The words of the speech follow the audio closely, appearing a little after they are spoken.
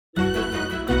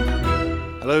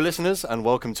Hello listeners, and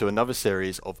welcome to another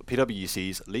series of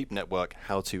PwC's Leap Network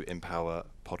How to Empower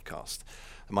podcast.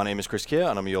 My name is Chris Keogh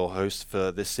and I'm your host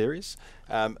for this series.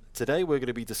 Today we're going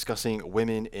to be discussing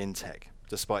women in tech.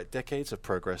 Despite decades of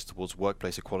progress towards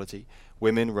workplace equality,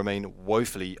 women remain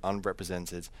woefully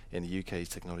underrepresented in the UK's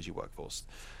technology workforce.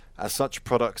 As such,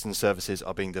 products and services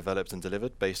are being developed and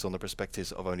delivered based on the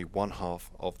perspectives of only one half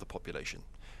of the population.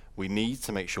 We need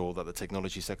to make sure that the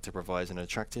technology sector provides an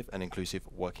attractive and inclusive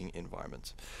working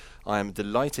environment. I am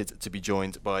delighted to be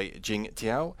joined by Jing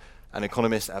Teow, an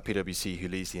economist at PwC who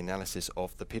leads the analysis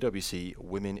of the PwC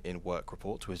Women in Work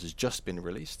report, which has just been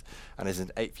released and is in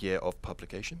the 8th year of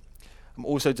publication. I'm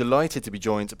also delighted to be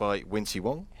joined by Wincie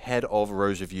Wong, Head of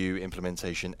Rose Review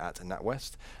Implementation at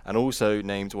Natwest, and also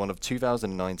named one of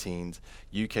 2019's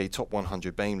UK Top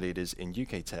 100 BAME Leaders in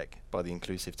UK Tech by the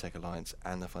Inclusive Tech Alliance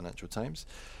and the Financial Times,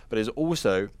 but is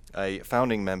also a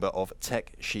founding member of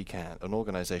Tech She Can, an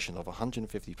organisation of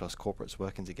 150 plus corporates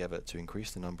working together to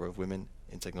increase the number of women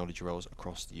in technology roles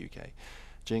across the UK.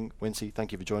 Jing, Wincie,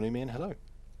 thank you for joining me, and hello.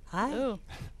 Hi. Oh.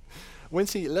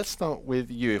 Wincie, let's start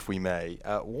with you, if we may.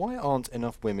 Why aren't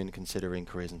enough women considering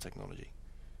careers in technology?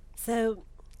 So,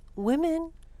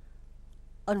 women,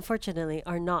 unfortunately,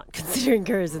 are not considering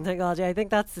careers in technology. I think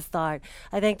that's the start.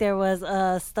 I think there was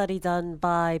a study done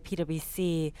by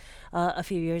PwC a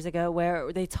few years ago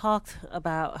where they talked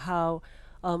about how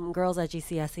girls at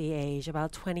GCSE age,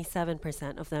 about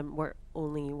 27% of them were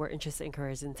interested in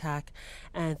careers in tech,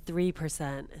 and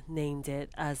 3% named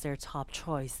it as their top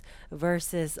choice,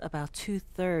 versus about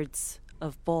 2/3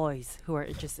 of boys who are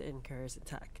interested in careers in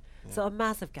tech. Yeah. So a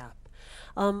massive gap.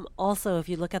 Also, if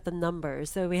you look at the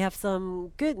numbers, so we have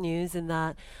some good news in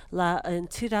that in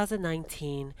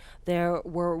 2019, there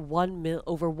were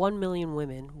over 1 million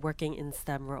women working in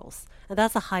STEM roles. And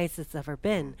that's the highest it's ever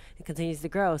been. It continues to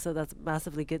grow, so that's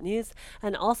massively good news.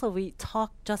 And also, we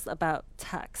talk just about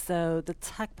tech. So the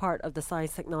tech part of the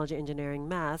science, technology, engineering,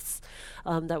 maths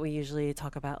that we usually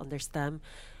talk about under STEM,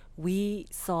 we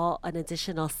saw an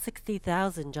additional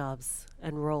 60,000 jobs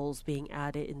and roles being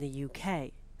added in the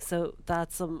UK. So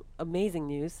that's some amazing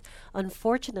news.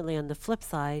 Unfortunately, on the flip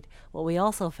side, what we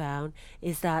also found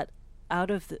is that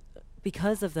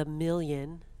because of the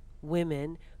million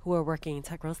women who are working in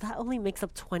tech roles, that only makes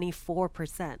up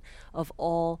 24% of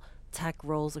all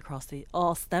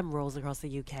all STEM roles across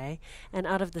the UK. And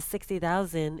out of the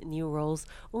 60,000 new roles,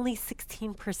 only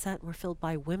 16% were filled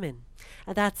by women.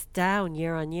 And that's down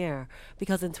year on year,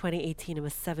 because in 2018 it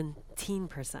was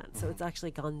 17%. So it's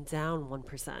actually gone down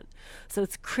 1%. So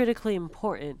it's critically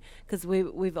important, because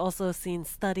we've also seen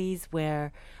studies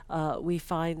where we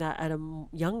find that at a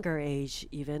younger age,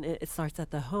 even, it starts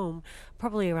at the home,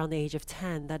 probably around the age of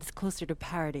 10, that is closer to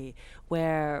parity,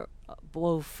 where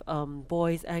both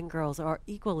boys and girls are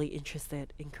equally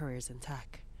interested in careers in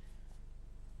tech.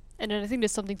 And then I think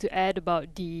there's something to add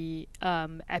about the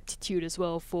aptitude as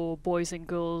well for boys and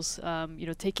girls,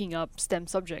 taking up STEM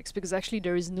subjects, because actually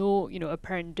there is no,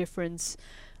 apparent difference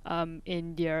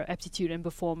in their aptitude and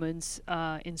performance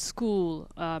in school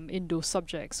in those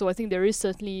subjects. So I think there is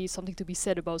certainly something to be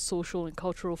said about social and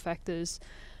cultural factors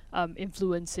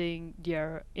influencing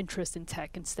their interest in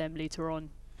tech and STEM later on.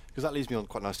 Because that leads me on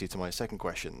quite nicely to my second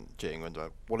question, Jing.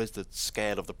 What is the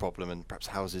scale of the problem, and perhaps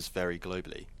how does this vary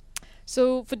globally?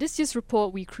 So for this year's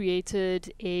report, we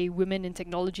created a Women in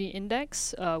Technology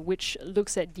Index, which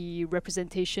looks at the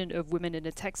representation of women in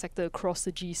the tech sector across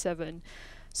the G7.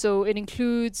 So it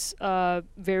includes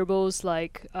variables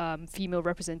like female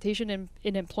representation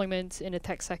in employment in the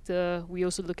tech sector. We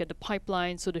also look at the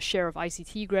pipeline, so the share of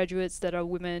ICT graduates that are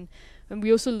women. And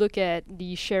we also look at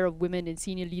the share of women in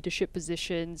senior leadership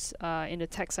positions in the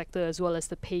tech sector, as well as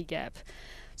the pay gap.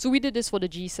 So we did this for the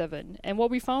G7, and what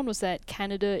we found was that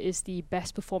Canada is the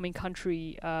best performing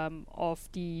country of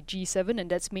the G7,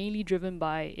 and that's mainly driven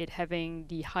by it having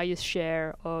the highest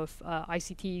share of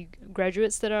ICT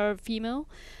graduates that are female,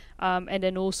 and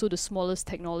then also the smallest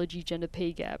technology gender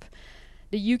pay gap.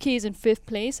 The UK is in 5th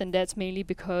place, and that's mainly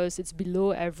because it's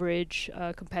below average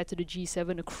compared to the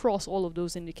G7 across all of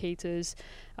those indicators,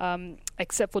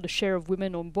 except for the share of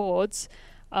women on boards.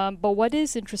 But what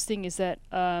is interesting is that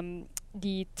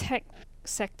the tech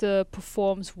sector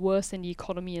performs worse than the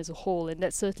economy as a whole, and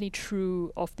that's certainly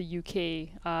true of the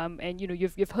UK. And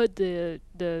you've heard the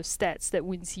stats that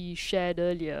Wincie shared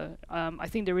earlier. I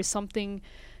think there is something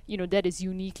that is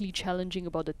uniquely challenging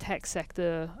about the tech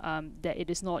sector, that it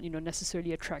is not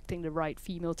necessarily attracting the right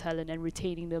female talent and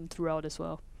retaining them throughout as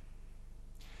well.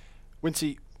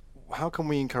 Wincie, how can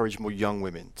we encourage more young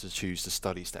women to choose to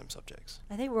study STEM subjects?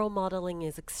 I think role modeling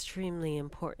is extremely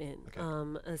important,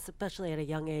 especially at a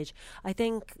young age. I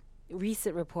think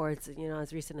recent reports,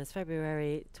 as recent as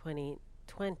February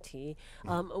 2020,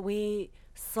 we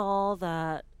saw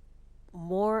that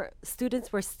more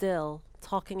students were still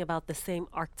talking about the same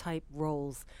archetype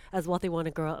roles as what they want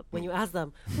to grow up. When you ask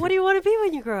them, what do you want to be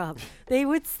when you grow up? They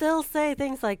would still say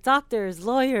things like doctors,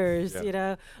 lawyers,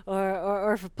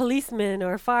 or policemen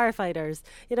or firefighters,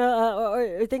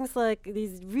 or things like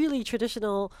these really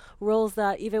traditional roles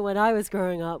that even when I was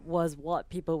growing up was what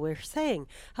people were saying.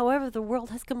 However, the world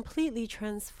has completely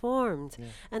transformed,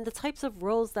 and the types of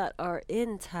roles that are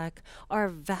in tech are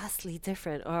vastly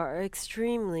different, are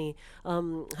extremely,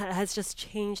 has just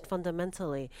changed fundamentally.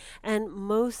 And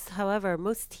most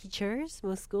teachers,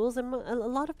 most schools, and a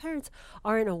lot of parents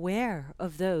aren't aware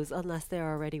of those unless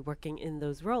they're already working in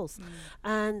those roles.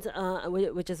 And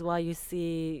which is why you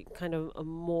see kind of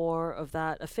more of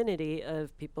that affinity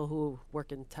of people who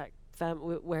work in tech,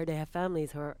 where they have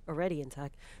families who are already in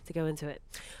tech, to go into it.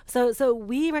 So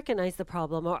we recognize the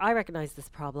problem, or I recognize this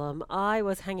problem. I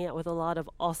was hanging out with a lot of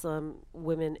awesome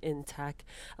women in tech,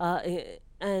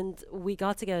 and we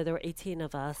got together. There were 18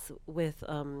 of us with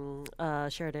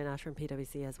Sheridan Ash from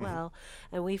PwC as well,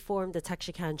 and we formed the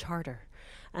TechShikan Charter,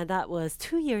 and that was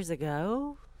 2 years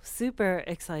ago. Super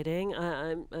exciting,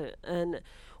 and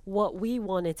what we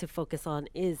wanted to focus on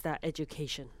is that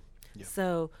education.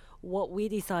 So what we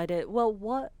decided,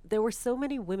 there were so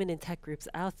many women in tech groups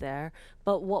out there,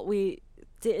 but what we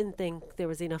didn't think there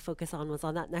was enough focus on was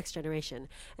on that next generation.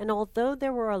 And although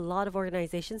there were a lot of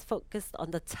organizations focused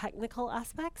on the technical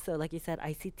aspects, so like you said,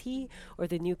 ICT or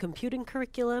the new computing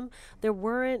curriculum, there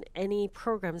weren't any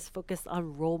programs focused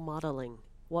on role modeling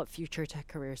what future tech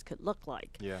careers could look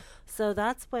like. So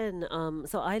that's when,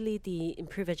 so I lead the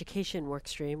Improve Education work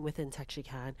stream within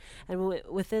TechShikan. And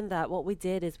within that, what we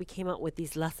did is we came up with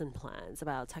these lesson plans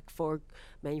about tech for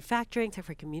manufacturing, tech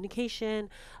for communication,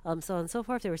 so on and so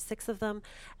forth. There were 6 of them.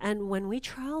 And when we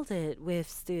trialed it with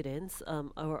students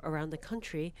around the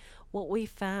country, what we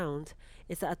found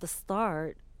is that at the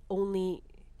start, only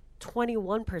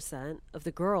 21% of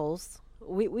the girls,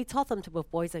 we taught them to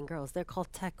both boys and girls. They're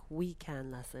called Tech We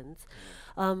Can lessons.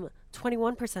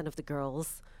 21% of the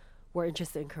girls were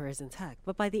interested in careers in tech.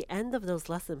 But by the end of those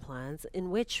lesson plans, in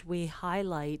which we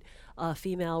highlight a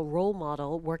female role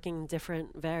model working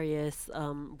different various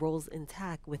roles in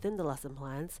tech within the lesson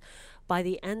plans, by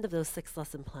the end of those 6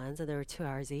 lesson plans, and there were 2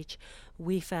 hours each,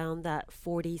 we found that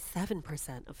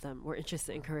 47% of them were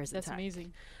interested in careers in tech. That's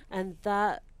amazing. And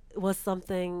that was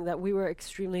something that we were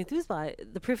extremely enthused by.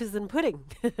 The proof is in the pudding.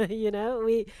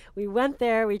 We went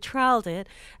there, we trialed it,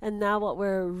 and now what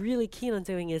we're really keen on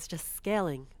doing is just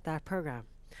scaling that program.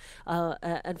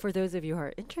 And for those of you who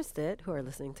are interested, who are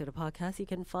listening to the podcast, you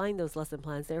can find those lesson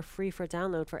plans. They're free for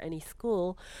download for any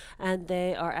school, and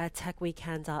they are at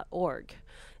techwecan.org.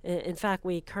 In fact,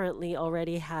 we currently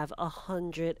already have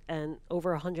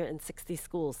over 160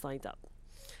 schools signed up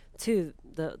to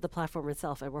the platform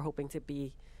itself, and we're hoping to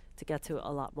get to a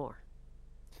lot more.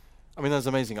 I mean, that's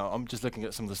amazing. I'm just looking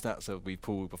at some of the stats that we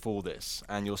pulled before this,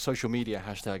 and your social media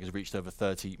hashtag has reached over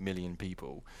 30 million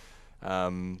people.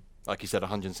 Like you said,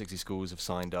 160 schools have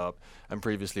signed up, and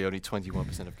previously only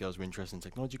 21% of girls were interested in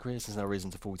technology careers. It's now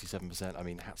risen to 47%. I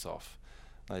mean, hats off.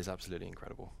 That is absolutely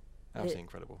incredible. Absolutely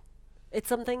incredible. It's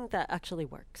something that actually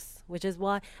works, which is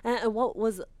why. And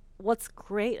what's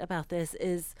great about this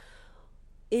is,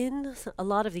 in a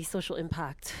lot of the social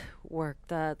impact work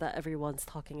that everyone's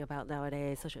talking about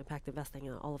nowadays, social impact investing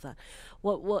and all of that,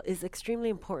 what is extremely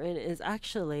important is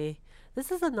actually, this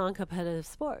is a non-competitive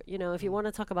sport. If you want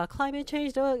to talk about climate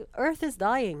change, the Earth is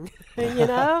dying. We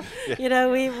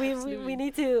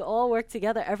need to all work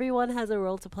together. Everyone has a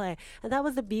role to play, and that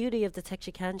was the beauty of the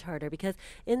TechShikan Charter, because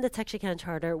in the TechShikan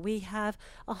Charter we have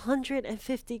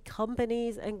 150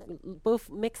 companies, and both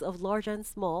mix of large and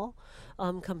small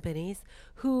companies,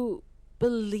 who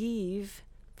believe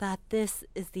that this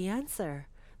is the answer.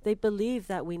 They believe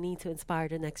that we need to inspire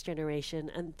the next generation,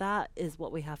 and that is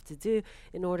what we have to do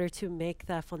in order to make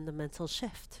that fundamental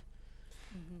shift.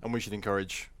 And we should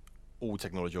encourage all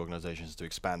technology organizations to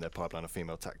expand their pipeline of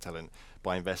female tech talent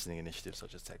by investing in initiatives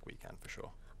such as Tech We Can, for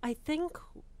sure. I think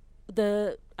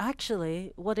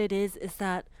what it is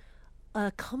that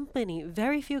a company,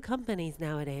 very few companies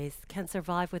nowadays can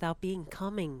survive without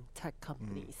becoming tech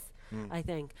companies. I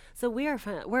think. So we're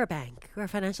a bank. We're a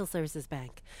financial services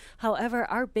bank. However,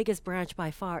 our biggest branch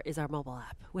by far is our mobile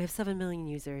app. We have 7 million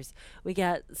users. We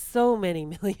get so many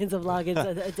millions of logins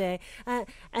a day.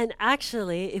 And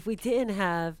actually, if we didn't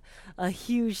have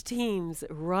huge teams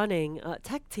running,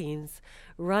 tech teams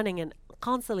running an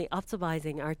constantly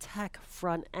optimizing our tech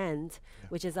front end,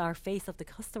 which is our face of the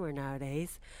customer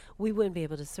nowadays, we wouldn't be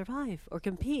able to survive or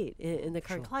compete in the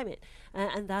current climate.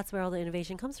 And that's where all the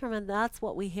innovation comes from. And that's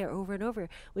what we hear over and over,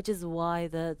 which is why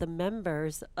the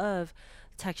members of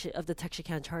the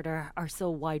TechShikan Charter are so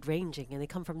wide-ranging, and they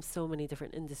come from so many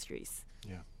different industries.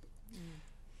 Yeah.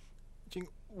 Jing,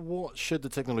 what should the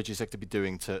technology sector be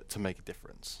doing to make a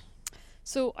difference?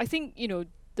 So I think,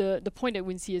 the point that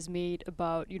Wincie has made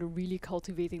about, really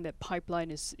cultivating that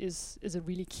pipeline is a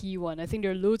really key one. I think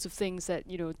there are loads of things that,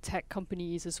 tech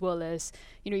companies as well as,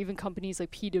 even companies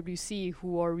like PwC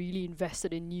who are really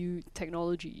invested in new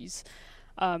technologies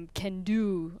can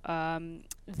do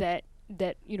that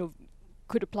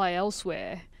could apply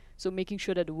elsewhere. So making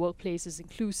sure that the workplace is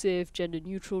inclusive, gender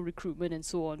neutral recruitment and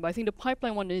so on. But I think the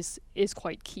pipeline one is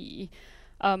quite key.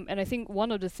 And I think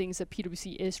one of the things that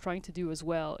PwC is trying to do as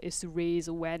well is to raise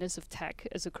awareness of tech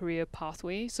as a career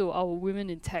pathway. So our Women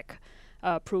in Tech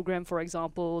program, for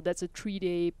example, that's a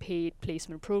 3-day paid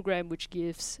placement program which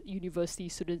gives university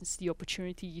students the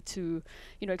opportunity to,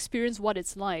 experience what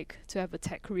it's like to have a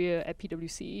tech career at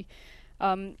PwC.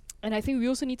 And I think we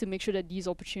also need to make sure that these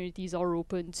opportunities are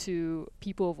open to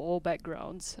people of all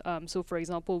backgrounds. So for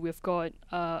example, we've got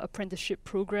apprenticeship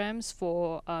programs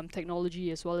for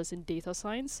technology as well as in data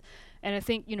science. And I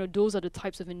think, those are the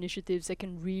types of initiatives that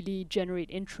can really generate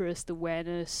interest,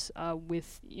 awareness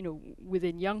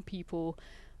within young people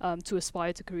to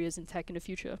aspire to careers in tech in the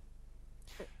future.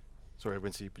 Sorry,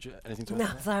 Wincie, anything to add? No,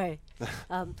 sorry.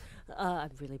 I'm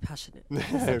really passionate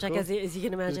about the subject, as you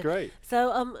can imagine. It's great.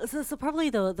 So probably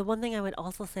the one thing I would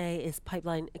also say is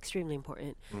pipeline extremely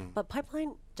important. But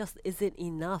pipeline just isn't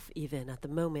enough even at the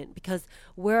moment, because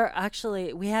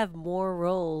we have more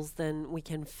roles than we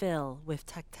can fill with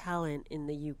tech talent in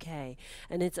the UK,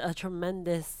 and it's a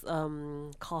tremendous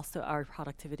cost to our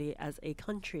productivity as a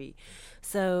country.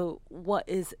 So what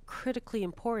is critically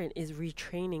important is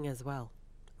retraining as well.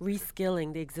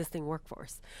 Reskilling the existing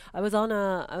workforce. I was on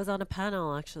a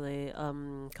panel actually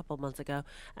a couple of months ago,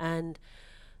 and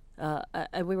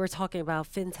we were talking about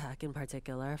fintech in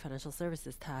particular, financial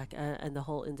services tech, and the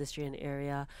whole industry and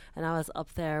area. And I was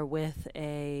up there with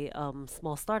a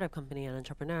small startup company, an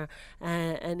entrepreneur,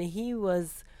 and he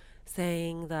was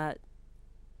saying that,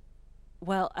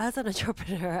 well, as an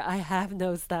entrepreneur, I have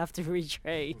no staff to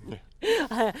retrain.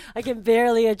 I can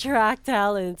barely attract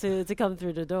talent to come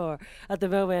through the door at the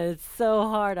moment. It's so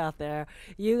hard out there.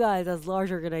 You guys as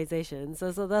large organizations,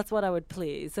 so that's what I would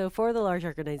please. So for the large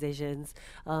organizations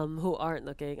who aren't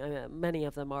looking, many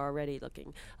of them are already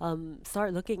looking,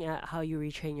 start looking at how you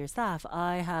retrain your staff.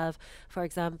 I have, for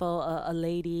example, a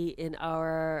lady in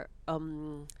our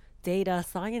data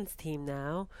science team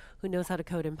now who knows how to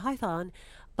code in Python.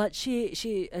 But she's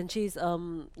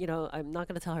I'm not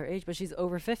going to tell her age, but she's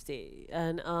over 50,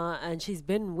 and she's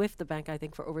been with the bank, I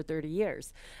think, for over 30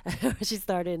 years. She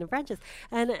started in the branches,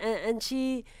 and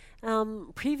she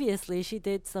previously she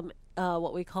did some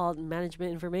what we call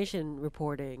management information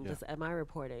reporting, just MI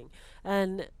reporting,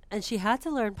 and she had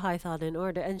to learn Python in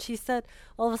order. And she said,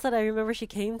 all of a sudden, I remember she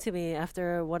came to me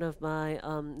after one of my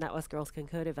Natwest Girls Can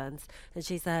Code events, and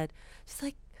she's like,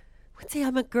 Wincie,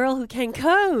 I'm a girl who can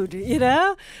code,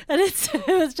 and it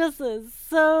was just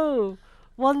so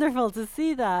wonderful to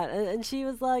see that. And she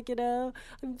was like,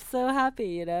 I'm so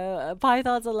happy,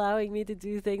 Python's allowing me to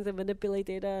do things and manipulate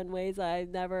data in ways I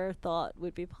never thought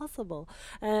would be possible.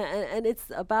 And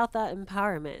it's about that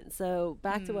empowerment. So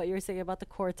back to what you were saying about the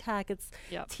core tech, it's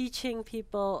teaching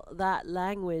people that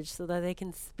language so that they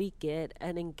can speak it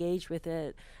and engage with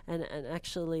it and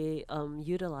actually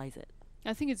utilize it.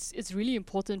 I think it's really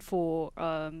important for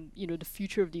the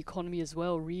future of the economy as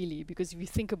well, really, because if you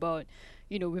think about,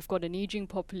 we've got an aging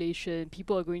population,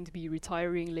 people are going to be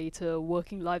retiring later,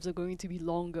 working lives are going to be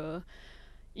longer.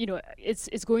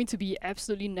 It's going to be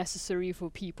absolutely necessary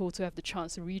for people to have the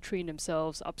chance to retrain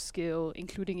themselves, upskill,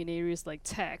 including in areas like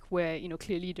tech, where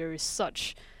clearly there is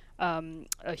such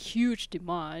a huge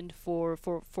demand for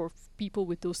people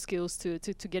with those skills to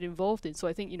get involved in. So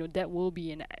I think that will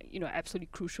be an absolutely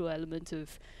crucial element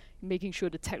of making sure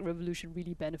the tech revolution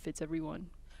really benefits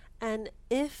everyone. And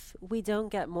if we don't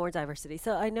get more diversity,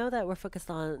 so I know that we're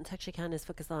focused on, TechShikan is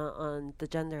focused on the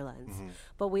gender lens,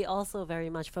 but we also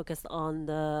very much focused on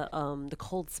the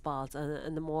cold spots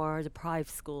and the more deprived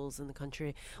schools in the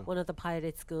country. One of the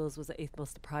piloted schools was the 8th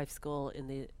most deprived school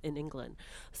in England.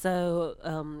 So,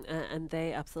 and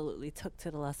they absolutely took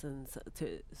to the lessons,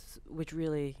 which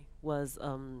really was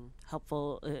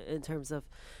helpful in terms of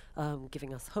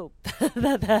giving us hope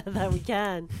that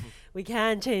we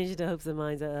can change the hopes and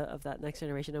minds of that next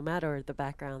generation, no matter the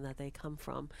background that they come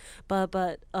from.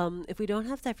 But if we don't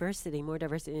have more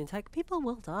diversity in tech, people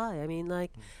will die. I mean,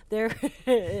 like,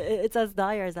 it's as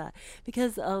dire as that.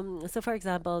 Because, so for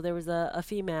example, there was a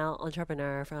female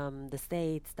entrepreneur from the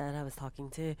States that I was talking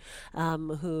to,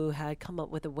 who had come up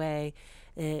with a way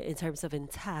in terms of in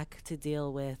tech to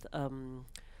deal with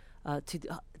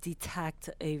detect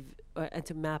and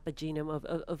to map a genome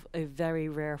of a very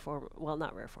rare form, well,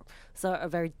 not rare form, so a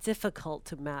very difficult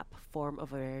to map form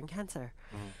of ovarian cancer.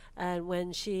 And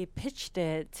when she pitched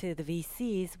it to the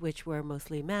VCs, which were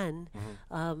mostly men,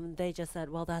 they just said,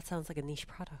 well, that sounds like a niche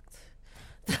product.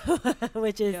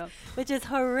 which is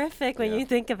horrific when you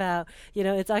think about,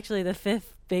 it's actually the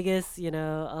 5th biggest,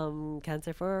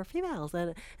 cancer for females,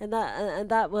 and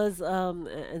that was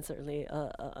and certainly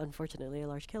unfortunately a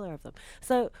large killer of them.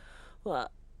 So,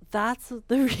 well, that's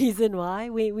the reason why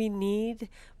we need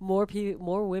more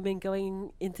women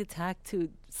going into tech to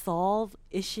solve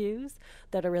issues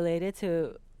that are related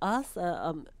to us,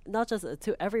 not just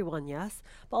to everyone, yes,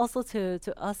 but also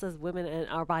to us as women and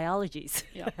our biologies.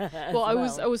 Yeah. Well, I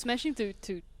was mentioning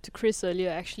to Chris earlier,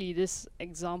 actually, this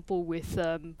example with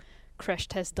crash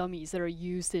test dummies that are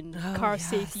used in car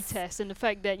safety tests, and the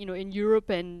fact that in Europe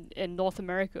and North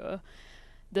America,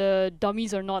 the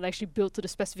dummies are not actually built to the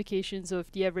specifications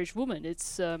of the average woman.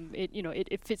 It's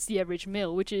it fits the average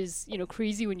male, which is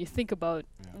crazy when you think about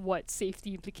what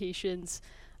safety implications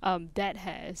that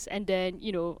has. And then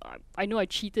I know I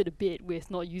cheated a bit with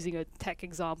not using a tech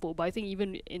example, but I think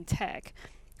even in tech,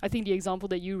 I think the example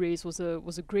that you raised was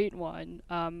a great one.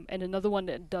 And another one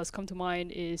that does come to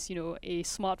mind is a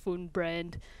smartphone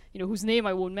brand whose name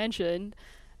I won't mention.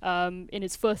 In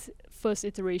its first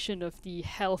iteration of the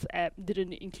health app,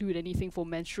 didn't include anything for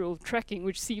menstrual tracking,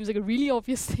 which seems like a really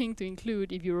obvious thing to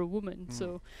include if you're a woman.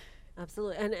 So,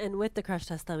 absolutely, and with the crash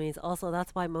test dummies, also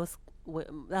that's why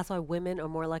that's why women are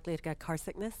more likely to get car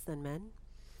sickness than men,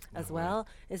 as well.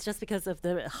 It's just because of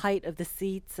the height of the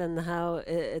seats and how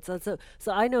it's so.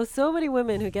 So I know so many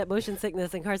women who get motion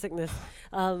sickness and car sickness,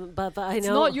 but I know it's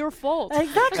not your fault.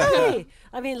 Exactly.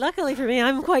 I mean, luckily for me,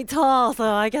 I'm quite tall, so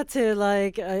I get to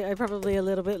I'm probably a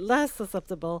little bit less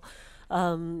susceptible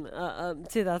to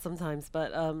that sometimes,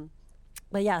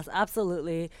 But yes,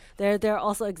 absolutely. There are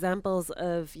also examples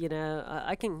of,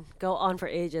 I can go on for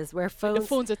ages where the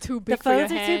phones are too big the for your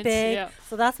phones are hands. too big. Yeah.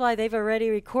 So that's why they've already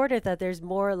recorded that there's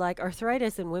more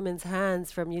arthritis in women's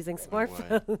hands from using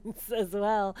smartphones as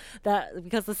well, that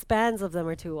because the spans of them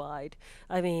are too wide.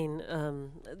 I mean,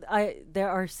 there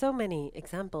are so many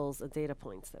examples of data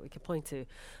points that we could point to.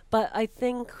 But I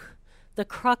think the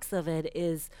crux of it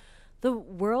is the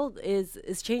world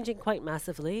is changing quite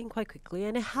massively and quite quickly,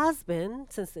 and it has been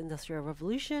since the Industrial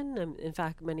Revolution. In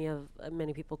fact,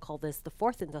 many people call this the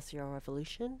 4th Industrial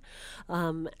Revolution.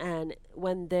 And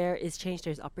when there is change,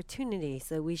 there's opportunity.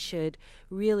 So we should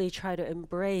really try to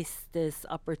embrace this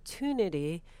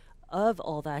opportunity of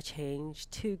all that change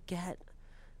to get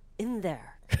in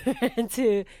there and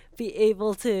to be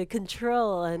able to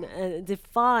control and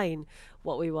define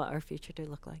what we want our future to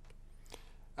look like.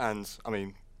 And I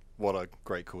mean, what a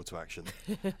great call to action.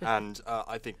 And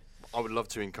I think I would love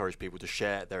to encourage people to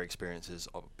share their experiences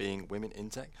of being women in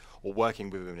tech or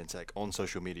working with women in tech on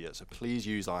social media. So please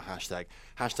use our hashtag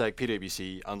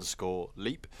 #PwC_Leap,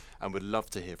 and we'd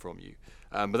love to hear from you.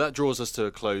 But that draws us to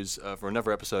a close for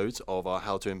another episode of our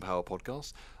How to Empower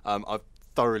podcast. I've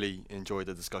thoroughly enjoyed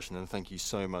the discussion, and thank you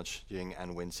so much, Jing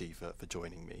and Wincie, for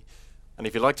joining me. And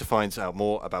if you'd like to find out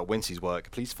more about Wincie's work,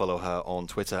 please follow her on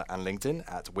Twitter and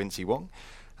LinkedIn at Wincie Wong.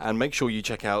 And make sure you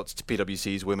check out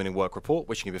PwC's Women in Work report,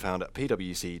 which can be found at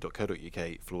pwc.co.uk/Women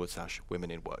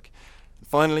in Work. And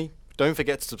finally, don't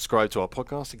forget to subscribe to our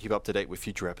podcast to keep up to date with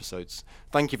future episodes.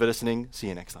 Thank you for listening. See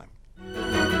you next time.